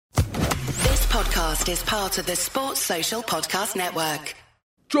podcast is part of the Sports Social Podcast Network.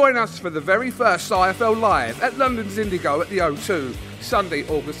 Join us for the very first IFL Live at London's Indigo at the O2, Sunday,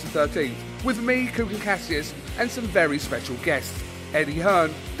 August the 13th, with me, Cook and Cassius, and some very special guests. Eddie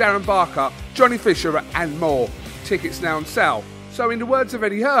Hearn, Darren Barker, Johnny Fisher and more. Tickets now on sale. So in the words of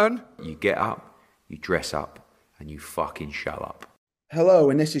Eddie Hearn... You get up, you dress up, and you fucking show up. Hello,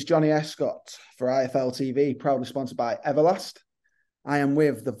 and this is Johnny Escott for IFL TV, proudly sponsored by Everlast. I am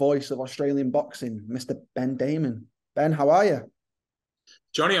with the voice of Australian boxing, Mr. Ben Damon. Ben, how are you?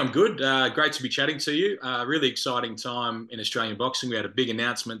 Johnny, I'm good. Great to be chatting to you. Really exciting time in Australian boxing. We had a big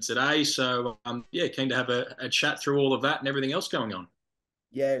announcement today, so keen to have a chat through all of that and everything else going on.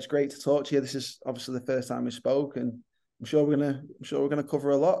 Yeah, it's great to talk to you. This is obviously the first time we spoke, and I'm sure we're gonna cover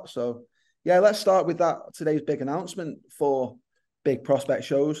a lot. So, yeah, let's start with that. Today's big announcement for big prospect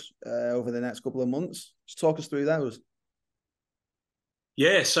shows over the next couple of months. Just talk us through those.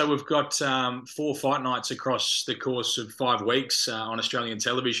 Yeah, so we've got 4 fight nights across the course of 5 weeks on Australian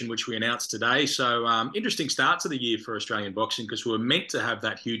television, which we announced today. So interesting start to the year for Australian boxing, because we were meant to have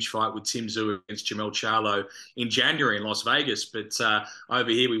that huge fight with Tim Tszyu against Jamel Charlo in January in Las Vegas. But over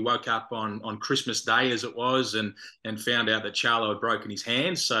here, we woke up on Christmas Day, as it was, and found out that Charlo had broken his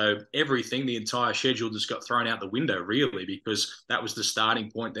hand. So everything, the entire schedule just got thrown out the window, really, because that was the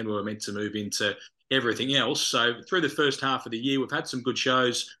starting point. Then we were meant to move into everything else. So through the first half of the year, we've had some good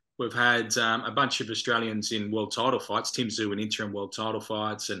shows. We've had a bunch of Australians in world title fights, Tim Tszyu in interim world title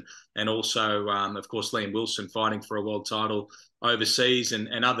fights, and also, of course, Liam Wilson fighting for a world title overseas,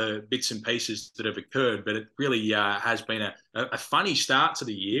 and other bits and pieces that have occurred. But it really has been a funny start to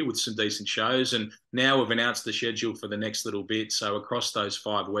the year with some decent shows. And now we've announced the schedule for the next little bit. So across those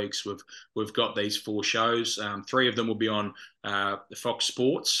 5 weeks, we've got these 4 shows. 3 of them will be on Fox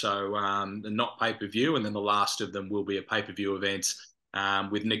Sports, so not pay-per-view, and then the last of them will be a pay-per-view event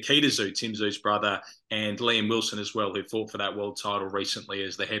with Nikita Tszyu, Tim Tszyu's brother, and Liam Wilson as well, who fought for that world title recently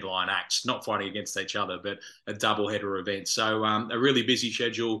as the headline acts, not fighting against each other, but a double-header event. So a really busy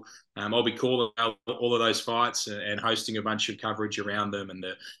schedule. I'll be calling out all of those fights and hosting a bunch of coverage around them, and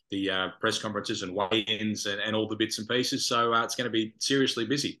the press conferences and weigh-ins and all the bits and pieces. So it's going to be seriously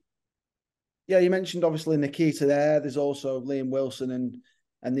busy. Yeah, you mentioned obviously Nikita there. There's also Liam Wilson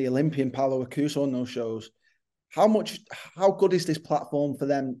and the Olympian Paulo Acuso on those shows. How good is this platform for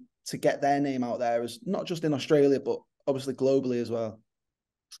them to get their name out there, as not just in Australia, but obviously globally as well?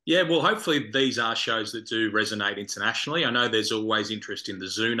 Yeah, well, hopefully these are shows that do resonate internationally. I know there's always interest in the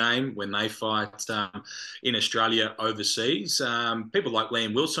Tszyu name when they fight in Australia overseas. People like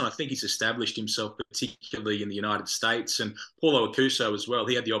Liam Wilson, I think he's established himself particularly in the United States, and Paulo Acuso as well.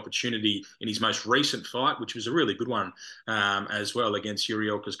 He had the opportunity in his most recent fight, which was a really good one as well, against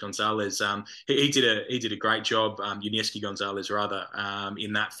Yuriorkis Gonzalez. He did a great job, Yunieski Gonzalez rather,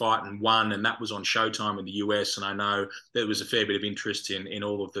 in that fight, and won, and that was on Showtime in the US. And I know there was a fair bit of interest in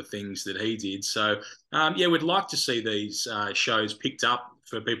all of the things that he did. So, we'd like to see these shows picked up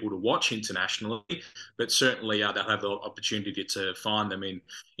for people to watch internationally, but certainly they'll have the opportunity to find them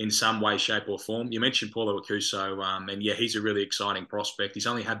in some way, shape or form. You mentioned Paulo Acuso, and he's a really exciting prospect. He's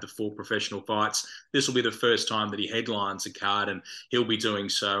only had the 4 professional fights. This will be the first time that he headlines a card, and he'll be doing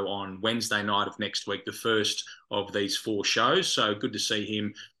so on Wednesday night of next week, the first of these 4 shows. So good to see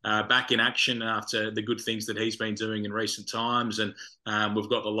him back in action after the good things that he's been doing in recent times. And we've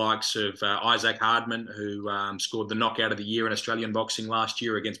got the likes of Isaac Hardman, who scored the knockout of the year in Australian boxing last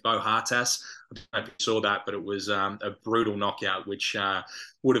year against Bo Hartas. I don't know if you saw that, but it was a brutal knockout, which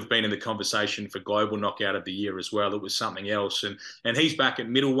would have been in the conversation for global knockout of the year as well. It was something else. And he's back at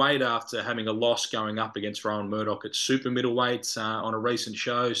middleweight after having a loss going up against Rowan Murdoch at super middleweight on a recent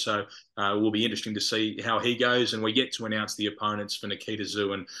show. So it will be interesting to see how he goes. And we're yet to announce the opponents for Nikita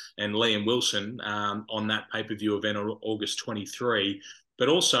Tszyu and Liam Wilson on that pay-per-view event on August 23. But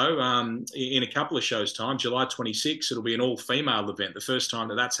also, in a couple of shows' time, July 26, it'll be an all-female event, the first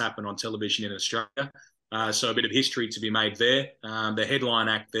time that's happened on television in Australia. So a bit of history to be made there. The headline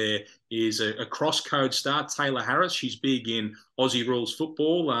act there is a cross-code star, Taylor Harris. She's big in Aussie rules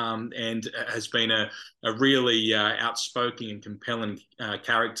football and has been a really outspoken and compelling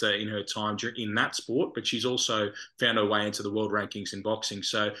character in her time in that sport, but she's also found her way into the world rankings in boxing.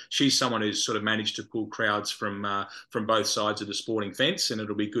 So she's someone who's sort of managed to pull crowds from both sides of the sporting fence, and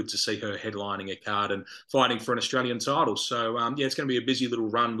it'll be good to see her headlining a card and fighting for an Australian title. So, it's going to be a busy little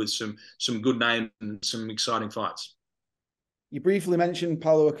run with some good names and some exciting fights. You briefly mentioned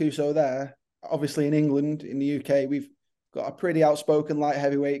Paulo Acuso there. Obviously in England, in the UK, we've got a pretty outspoken light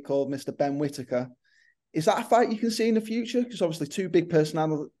heavyweight called Mr. Ben Whittaker. Is that a fight you can see in the future? Because obviously two big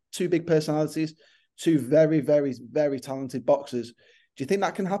personalities, 2 very, very, very talented boxers. Do you think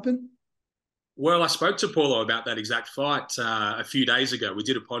that can happen? Well, I spoke to Paulo about that exact fight a few days ago. We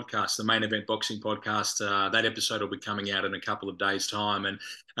did a podcast, the Main Event Boxing podcast. That episode will be coming out in a couple of days' time. And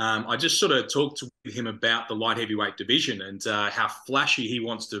I just sort of talked to him about the light heavyweight division and how flashy he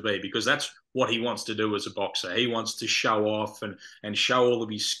wants to be, because that's what he wants to do as a boxer. He wants to show off and show all of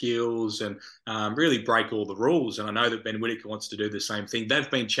his skills and really break all the rules. And I know that Ben Whittaker wants to do the same thing.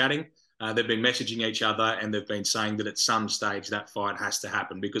 They've been chatting. They've been messaging each other, and they've been saying that at some stage that fight has to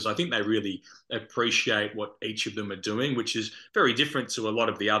happen, because I think they really appreciate what each of them are doing, which is very different to a lot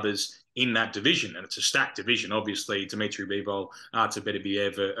of the others in that division. And it's a stacked division, obviously. Dimitri Bivol, Artur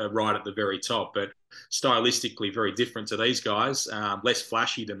Beterbiev are right at the very top, but stylistically very different to these guys, less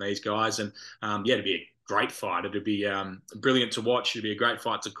flashy than these guys. And yeah, to be a great fight. It'd be brilliant to watch. It'd be a great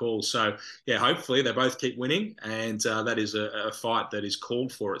fight to call. So, yeah, hopefully they both keep winning, and that is a fight that is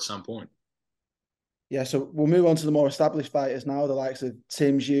called for at some point. Yeah, so we'll move on to the more established fighters now, the likes of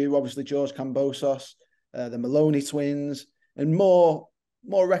Tim Zhu, obviously George Kambosos, the Maloney twins, and more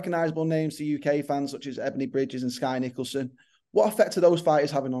recognisable names to UK fans such as Ebony Bridges and Sky Nicholson. What effect are those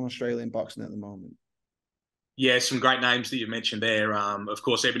fighters having on Australian boxing at the moment? Yeah, some great names that you mentioned there. Of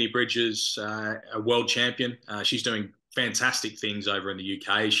course, Ebony Bridges, a world champion. She's doing fantastic things over in the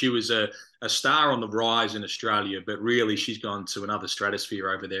UK. She was a star on the rise in Australia, but really she's gone to another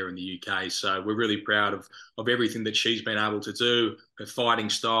stratosphere over there in the UK. So we're really proud of everything that she's been able to do, her fighting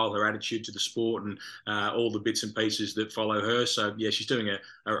style, her attitude to the sport, and all the bits and pieces that follow her. So, yeah, she's doing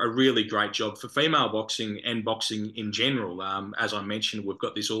a really great job for female boxing and boxing in general. As I mentioned, we've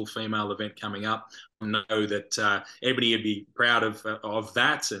got this all-female event coming up. I know that Ebony would be proud of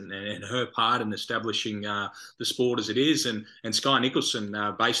that and her part in establishing the sport as it is. And Sky Nicholson,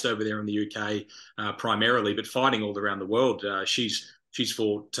 based over there in the UK primarily, but fighting all around the world. She's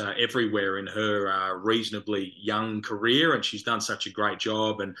fought everywhere in her reasonably young career, and she's done such a great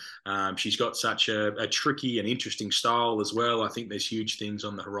job. And she's got such a tricky and interesting style as well. I think there's huge things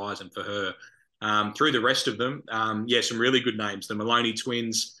on the horizon for her. Through the rest of them, yeah, some really good names. The Maloney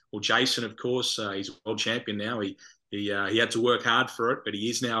twins, well, Jason, of course, he's a world champion now. He had to work hard for it, but he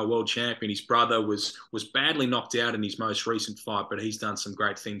is now a world champion. His brother was badly knocked out in his most recent fight, but he's done some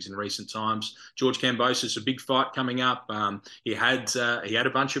great things in recent times. George Kambosos, a big fight coming up. He had a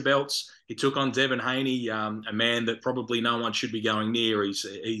bunch of belts. He took on Devin Haney, a man that probably no one should be going near.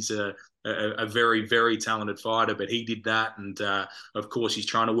 He's a very, very talented fighter, but he did that. And of course, he's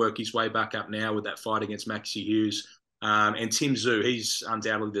trying to work his way back up now with that fight against Maxie Hughes. And Tim Zhu, he's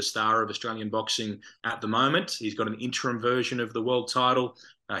undoubtedly the star of Australian boxing at the moment. He's got an interim version of the world title.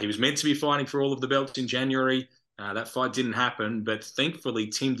 He was meant to be fighting for all of the belts in January. That fight didn't happen, but thankfully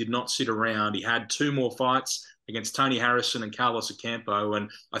Tim did not sit around. He had 2 more fights against Tony Harrison and Carlos Ocampo,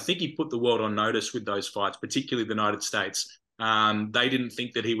 and I think he put the world on notice with those fights, particularly the United States. They didn't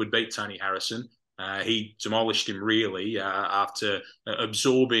think that he would beat Tony Harrison. He demolished him really after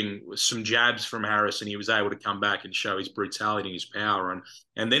absorbing some jabs from Harrison. He was able to come back and show his brutality and his power.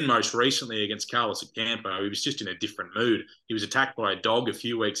 And then most recently against Carlos Ocampo, he was just in a different mood. He was attacked by a dog a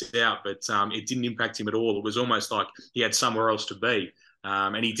few weeks out, but it didn't impact him at all. It was almost like he had somewhere else to be.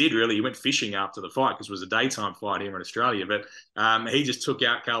 And he did really. He went fishing after the fight because it was a daytime fight here in Australia. But he just took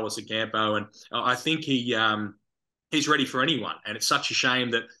out Carlos Ocampo, and I think he's ready for anyone. And it's such a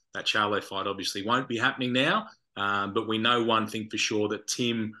shame that Charlo fight obviously won't be happening now. But we know one thing for sure, that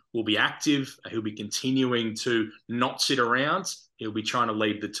Tim will be active. He'll be continuing to not sit around. He'll be trying to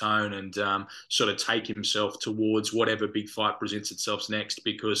lead the tone and sort of take himself towards whatever big fight presents itself next,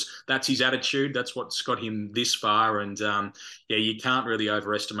 because that's his attitude. That's what's got him this far. And yeah, you can't really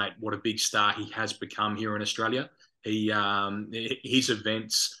overestimate what a big star he has become here in Australia. His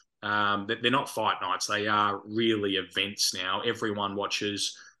events, they're not fight nights. They are really events now. Everyone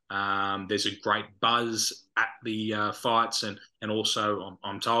watches. There's a great buzz at the fights and also,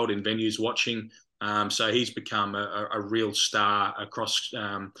 I'm told, in venues watching. So he's become a real star across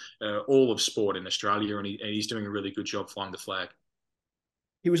all of sport in Australia, and he's doing a really good job flying the flag.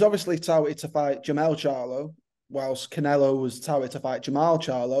 He was obviously touted to fight Jamel Charlo, whilst Canelo was touted to fight Jamal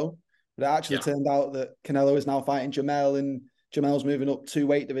Charlo. But it actually turned out that Canelo is now fighting Jamel, and Jamel's moving up 2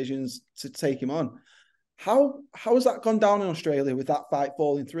 weight divisions to take him on. How has that gone down in Australia with that fight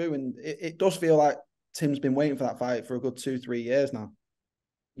falling through? And it does feel like Tim's been waiting for that fight for a good 2-3 years now.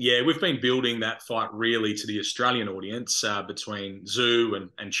 Yeah, we've been building that fight really to the Australian audience between Zhu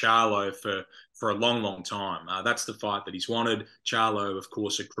and Charlo for a long, long time. That's the fight that he's wanted. Charlo, of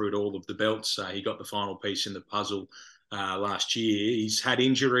course, accrued all of the belts. He got the final piece in the puzzle last year. He's had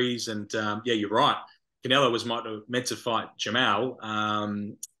injuries, and yeah, you're right. Canelo was meant to fight Jamal,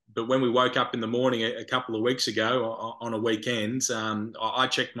 But when we woke up in the morning a couple of weeks ago on a weekend, I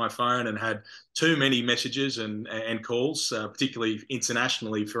checked my phone and had too many messages and calls, particularly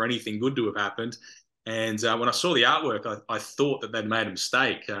internationally, for anything good to have happened. And when I saw the artwork, I thought that they'd made a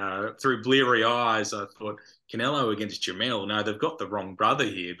mistake. Through bleary eyes, I thought, Canelo against Jamel. No, they've got the wrong brother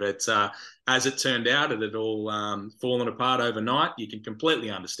here. But as it turned out, it had all fallen apart overnight. You can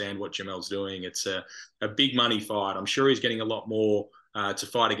completely understand what Jamel's doing. It's a big money fight. I'm sure he's getting a lot more to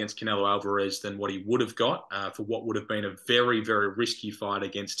fight against Canelo Alvarez than what he would have got for what would have been a very, very risky fight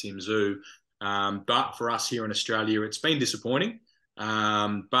against Tim Tszyu. But for us here in Australia, it's been disappointing.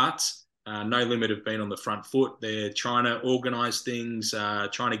 But No Limit have been on the front foot. They're trying to organise things,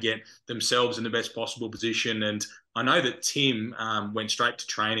 trying to get themselves in the best possible position. And I know that Tim went straight to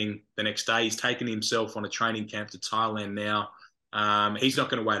training the next day. He's taken himself on a training camp to Thailand now. He's not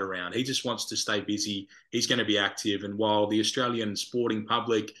going to wait around. He just wants to stay busy. He's going to be active. And while the Australian sporting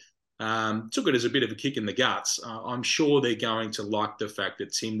public took it as a bit of a kick in the guts, I'm sure they're going to like the fact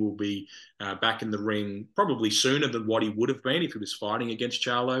that Tim will be back in the ring probably sooner than what he would have been if he was fighting against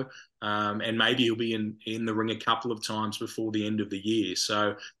Charlo. And maybe he'll be in the ring a couple of times before the end of the year.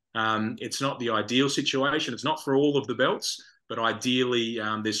 So it's not the ideal situation. It's not for all of the belts. But ideally,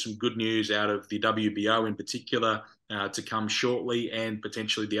 there's some good news out of the WBO in particular to come shortly, and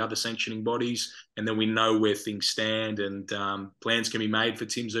potentially the other sanctioning bodies. And then we know where things stand, and plans can be made for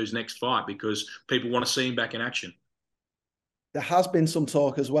Tim Tszyu's next fight because people want to see him back in action. There has been some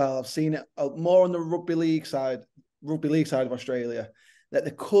talk as well. I've seen it more on the rugby league side of Australia, that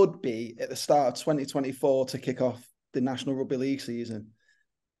there could be at the start of 2024 to kick off the National Rugby League season,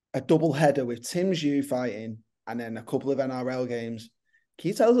 a double header with Tim Tszyu fighting and then a couple of NRL games. Can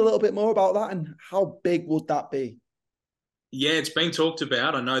you tell us a little bit more about that, and how big would that be? Yeah, it's been talked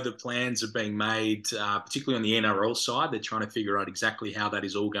about. I know the plans are being made, particularly on the NRL side. They're trying to figure out exactly how that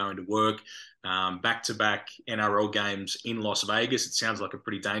is all going to work. Back-to-back NRL games in Las Vegas. It sounds like a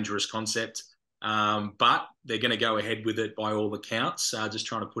pretty dangerous concept, but they're going to go ahead with it by all accounts, just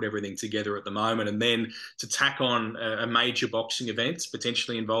trying to put everything together at the moment. And then to tack on a major boxing event,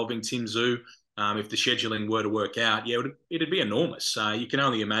 potentially involving Tim Tszyu, if the scheduling were to work out, yeah, it'd be enormous. You can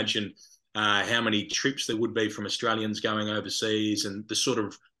only imagine how many trips there would be from Australians going overseas and the sort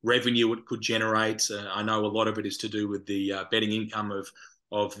of revenue it could generate. I know a lot of it is to do with the betting income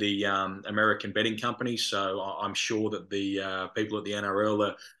of the American betting companies. So I'm sure that the people at the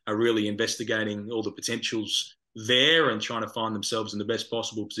NRL are really investigating all the potentials there and trying to find themselves in the best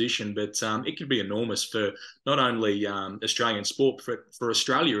possible position. But it could be enormous for not only Australian sport, for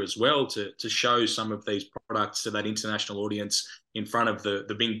Australia as well, to show some of these products to that international audience in front of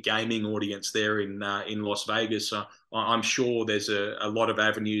the big gaming audience there in Las Vegas. I'm sure there's a lot of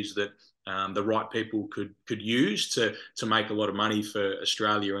avenues that the right people could use to make a lot of money for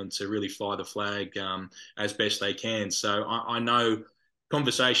Australia and to really fly the flag as best they can. So I know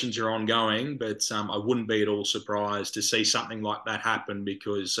conversations are ongoing, but I wouldn't be at all surprised to see something like that happen,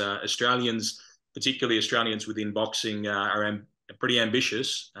 because Australians, particularly Australians within boxing, are pretty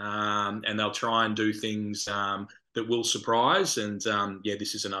ambitious, and they'll try and do things that will surprise. And yeah,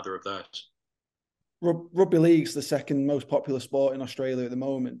 this is another of those. Rugby league's the second most popular sport in Australia at the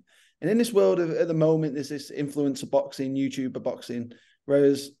moment. And in this world at the moment, there's this influencer boxing, YouTuber boxing,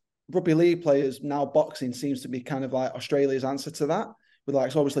 whereas rugby league players now boxing seems to be kind of like Australia's answer to that. With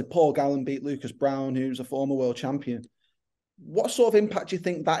so obviously Paul Gallen beat Lucas Brown, who's a former world champion. What sort of impact do you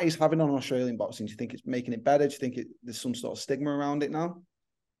think that is having on Australian boxing? Do you think it's making it better? Do you think there's some sort of stigma around it now?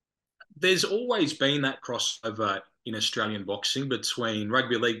 There's always been that crossover in Australian boxing between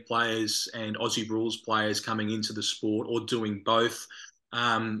rugby league players and Aussie rules players coming into the sport, or doing both.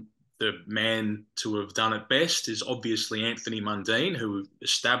 The man to have done it best is obviously Anthony Mundine, who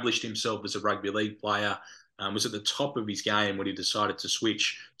established himself as a rugby league player, was at the top of his game when he decided to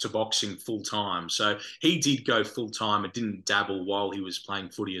switch to boxing full time. So he did go full time and didn't dabble while he was playing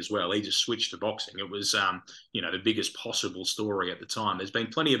footy as well. He just switched to boxing. It was, the biggest possible story at the time. There's been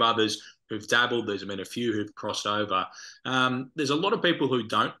plenty of others who've dabbled. There's been a few who've crossed over. There's a lot of people who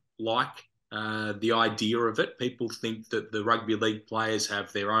don't like the idea of it. People think that the rugby league players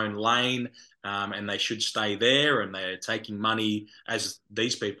have their own lane and they should stay there, and they're taking money, as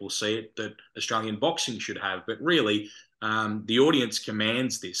these people see it, that Australian boxing should have. But really, the audience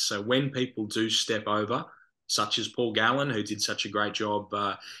commands this. So when people do step over, such as Paul Gallen, who did such a great job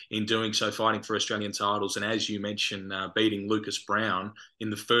in doing so, fighting for Australian titles, and as you mentioned, beating Lucas Brown in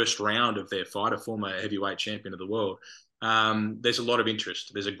the first round of their fight, a former heavyweight champion of the world, there's a lot of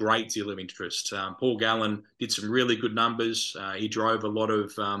interest. There's a great deal of interest. Paul Gallen did some really good numbers. He drove a lot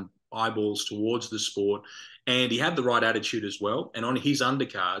of eyeballs towards the sport. And he had the right attitude as well. And on his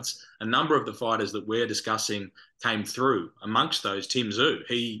undercards, a number of the fighters that we're discussing came through. Amongst those, Tim Tszyu.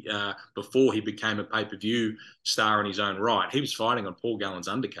 He, before he became a pay-per-view star in his own right, he was fighting on Paul Gallen's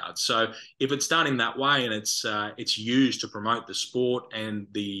undercards. So if it's done in that way and it's used to promote the sport and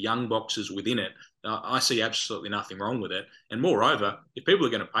the young boxers within it, I see absolutely nothing wrong with it. And moreover, if people are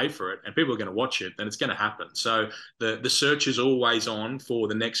going to pay for it and people are going to watch it, then it's going to happen. So the search is always on for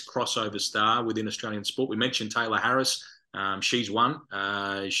the next crossover star within Australian sport. We mentioned Taylor Harris. She's one.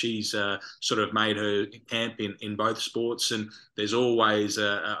 She's sort of made her camp in both sports, and there's always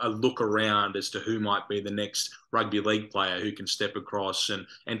a look around as to who might be the next rugby league player who can step across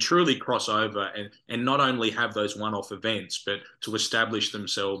and truly cross over and not only have those one-off events, but to establish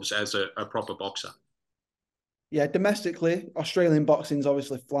themselves as a proper boxer. Yeah, domestically, Australian boxing's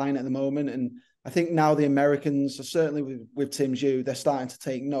obviously flying at the moment, and I think now the Americans, certainly with Tim Tszyu, they're starting to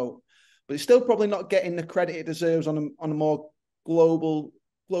take note. But it's still probably not getting the credit it deserves on a more global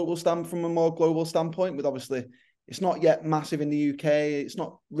from a more global standpoint. With obviously, it's not yet massive in the UK. It's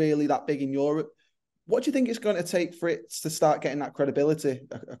not really that big in Europe. What do you think it's going to take for it to start getting that credibility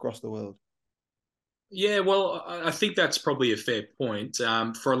across the world? Yeah, well, I think that's probably a fair point.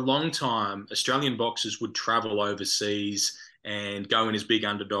 For a long time, Australian boxers would travel overseas and go in as big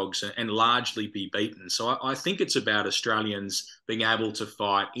underdogs and largely be beaten. So I think it's about Australians being able to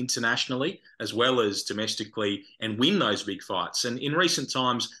fight internationally as well as domestically and win those big fights. And in recent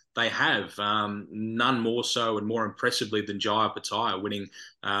times, they have, none more so and more impressively than Jaya Pattaya winning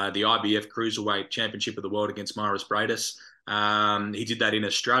the IBF Cruiserweight Championship of the World against Maurice Braidis. He did that in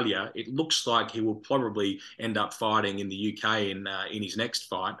Australia. It looks like he will probably end up fighting in the UK in his next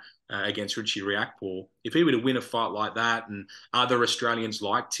fight against Richie Riakporhe. If he were to win a fight like that, and other Australians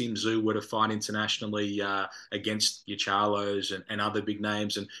like Tim Tszyu were to fight internationally against your Charlos and other big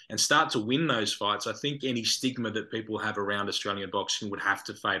names and start to win those fights, I think any stigma that people have around Australian boxing would have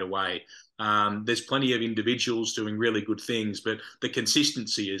to fade away. There's plenty of individuals doing really good things, but the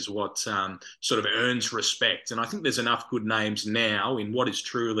consistency is what sort of earns respect. And I think there's enough good names now in what is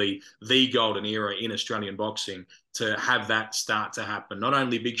truly the golden era in Australian boxing to have that start to happen. Not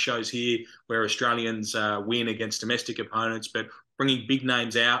only big shows here where Australians win against domestic opponents, but bringing big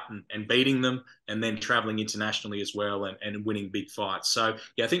names out and beating them, and then travelling internationally as well and winning big fights. So,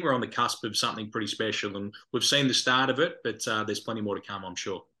 yeah, I think we're on the cusp of something pretty special, and we've seen the start of it, but there's plenty more to come, I'm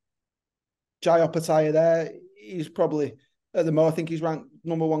sure. Jaya Pattaya there, he's probably, at the moment, I think he's ranked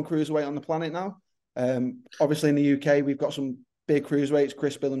 #1 cruiserweight on the planet now. Obviously, in the UK, we've got some big cruiserweights.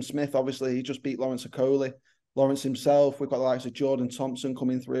 Chris Billum-Smith, obviously, he just beat Lawrence Okoli. Lawrence himself, we've got the likes of Jordan Thompson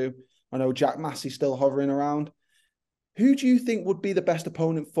coming through. I know Jack Massey's still hovering around. Who do you think would be the best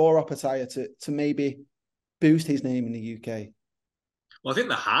opponent for Pattaya to maybe boost his name in the UK? Well, I think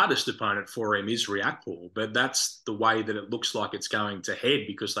the hardest opponent for him is Riakporhe, but that's the way that it looks like it's going to head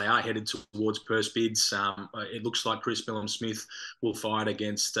because they are headed towards purse bids. It looks like Chris Billum-Smith will fight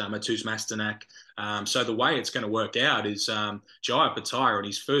against Matus Masternak. So the way it's going to work out is Jaya Pattaya, in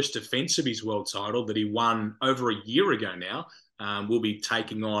his first defence of his world title that he won over a year ago now, will be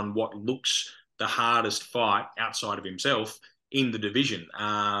taking on what looks the hardest fight outside of himself in the division.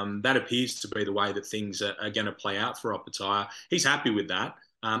 That appears to be the way that things are going to play out for Pattaya. He's happy with that.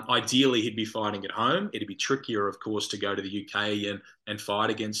 Ideally, he'd be fighting at home. It'd be trickier, of course, to go to the UK and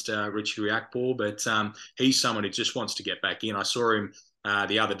fight against Richie Riakporhe, but he's someone who just wants to get back in. I saw him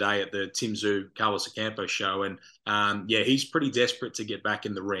the other day at the Tim Tszyu Carlos Ocampo show, and yeah, he's pretty desperate to get back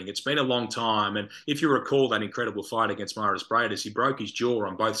in the ring. It's been a long time, and if you recall that incredible fight against Maurice Braidis, he broke his jaw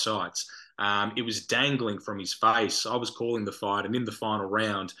on both sides. It was dangling from his face. I was calling the fight, and in the final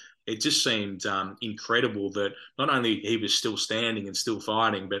round, it just seemed incredible that not only he was still standing and still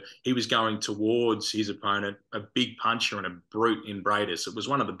fighting, but he was going towards his opponent, a big puncher and a brute in Braidis. It was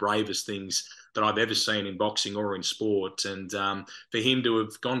one of the bravest things that I've ever seen in boxing or in sport. And for him to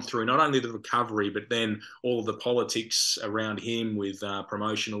have gone through not only the recovery, but then all of the politics around him with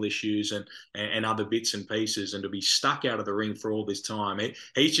promotional issues and other bits and pieces, and to be stuck out of the ring for all this time,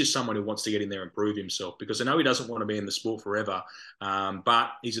 he's just someone who wants to get in there and prove himself, because I know he doesn't want to be in the sport forever,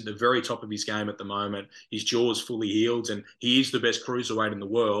 but he's at the very top of his game at the moment. His jaw's fully healed, and he is the best cruiserweight in the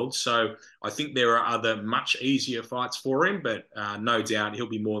world. So I think there are other much easier fights for him, but no doubt he'll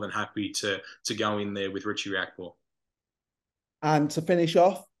be more than happy to go in there with Richie Riakporhe. And to finish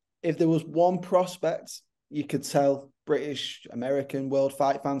off, if there was one prospect you could tell British, American, world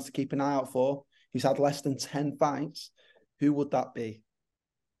fight fans to keep an eye out for, who's had less than 10 fights, who would that be?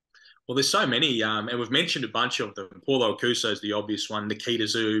 Well, there's so many, and we've mentioned a bunch of them. Paulo Akuso is the obvious one. Nikita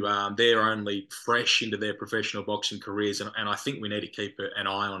Tszyu, they're only fresh into their professional boxing careers, and I think we need to keep an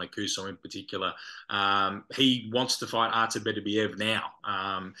eye on Akuso in particular. He wants to fight Artur Beterbiev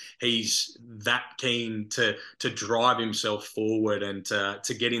now. He's that keen to drive himself forward and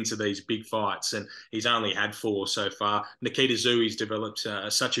to get into these big fights, and he's only had 4 so far. Nikita Tszyu, he's developed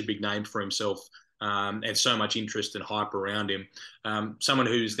such a big name for himself. And so much interest and hype around him. Someone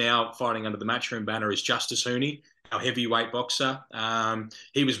who's now fighting under the Matchroom banner is Justis Huni, our heavyweight boxer.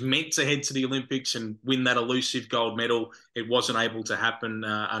 He was meant to head to the Olympics and win that elusive gold medal. It wasn't able to happen.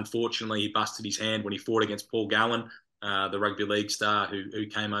 Unfortunately, he busted his hand when he fought against Paul Gallen, the rugby league star who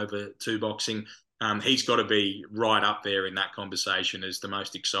came over to boxing. He's got to be right up there in that conversation as the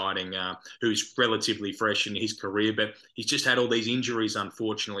most exciting, who's relatively fresh in his career, but he's just had all these injuries,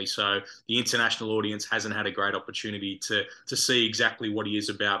 unfortunately. So the international audience hasn't had a great opportunity to see exactly what he is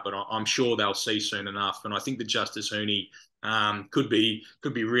about, but I'm sure they'll see soon enough. And I think that Justis Huni could be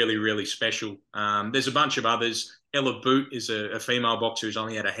really, really special. There's a bunch of others. Ella Boot is a female boxer who's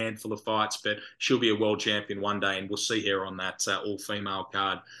only had a handful of fights, but she'll be a world champion one day, and we'll see her on that all-female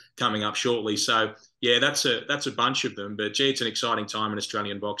card coming up shortly. So, yeah, that's a bunch of them. But, gee, it's an exciting time in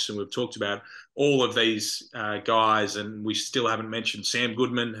Australian boxing. We've talked about all of these guys, and we still haven't mentioned Sam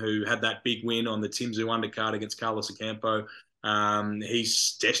Goodman, who had that big win on the Tim Tszyu undercard against Carlos Ocampo.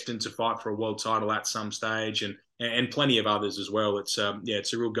 He's destined to fight for a world title at some stage, and plenty of others as well. It's a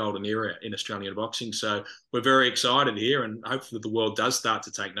real golden era in Australian boxing. So we're very excited here, and hopefully the world does start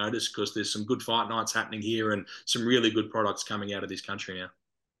to take notice, because there's some good fight nights happening here and some really good products coming out of this country now.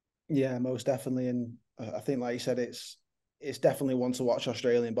 Yeah, most definitely. And I think, like you said, it's definitely one to watch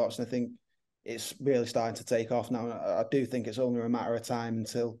Australian boxing. I think it's really starting to take off now. I do think it's only a matter of time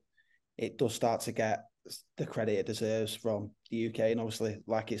until it does start to get the credit it deserves from the UK, and obviously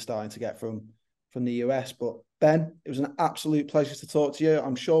like it's starting to get from the US. But Ben, it was an absolute pleasure to talk to you.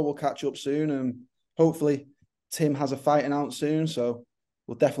 I'm sure we'll catch up soon, and hopefully Tim has a fight announced soon, so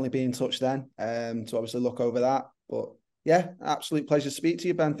we'll definitely be in touch then to obviously look over that. But yeah, absolute pleasure to speak to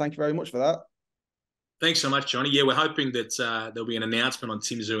you, Ben. Thank you very much for that. Thanks so much, Johnny. Yeah, we're hoping that there'll be an announcement on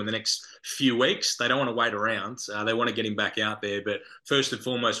Tim Tszyu in the next few weeks. They don't want to wait around. They want to get him back out there. But first and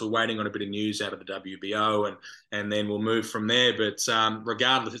foremost, we're waiting on a bit of news out of the WBO, and then we'll move from there. But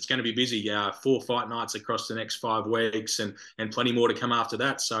regardless, it's going to be busy. 4 fight nights across the next 5 weeks, and plenty more to come after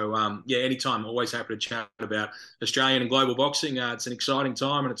that. So, anytime. Always happy to chat about Australian and global boxing. It's an exciting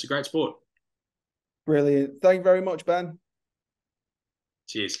time, and it's a great sport. Brilliant. Thank you very much, Ben.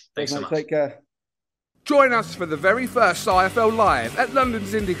 Cheers. Thanks so much. Take care. Join us for the very first IFL Live at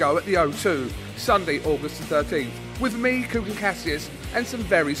London's Indigo at the O2, Sunday, August the 13th, with me, Kugan Cassius, and some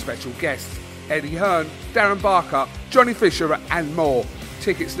very special guests. Eddie Hearn, Darren Barker, Johnny Fisher, and more.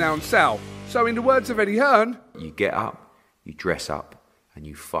 Tickets now on sale. So in the words of Eddie Hearn, You get up, you dress up, and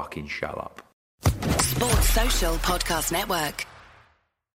you fucking shut up. Sports Social Podcast Network.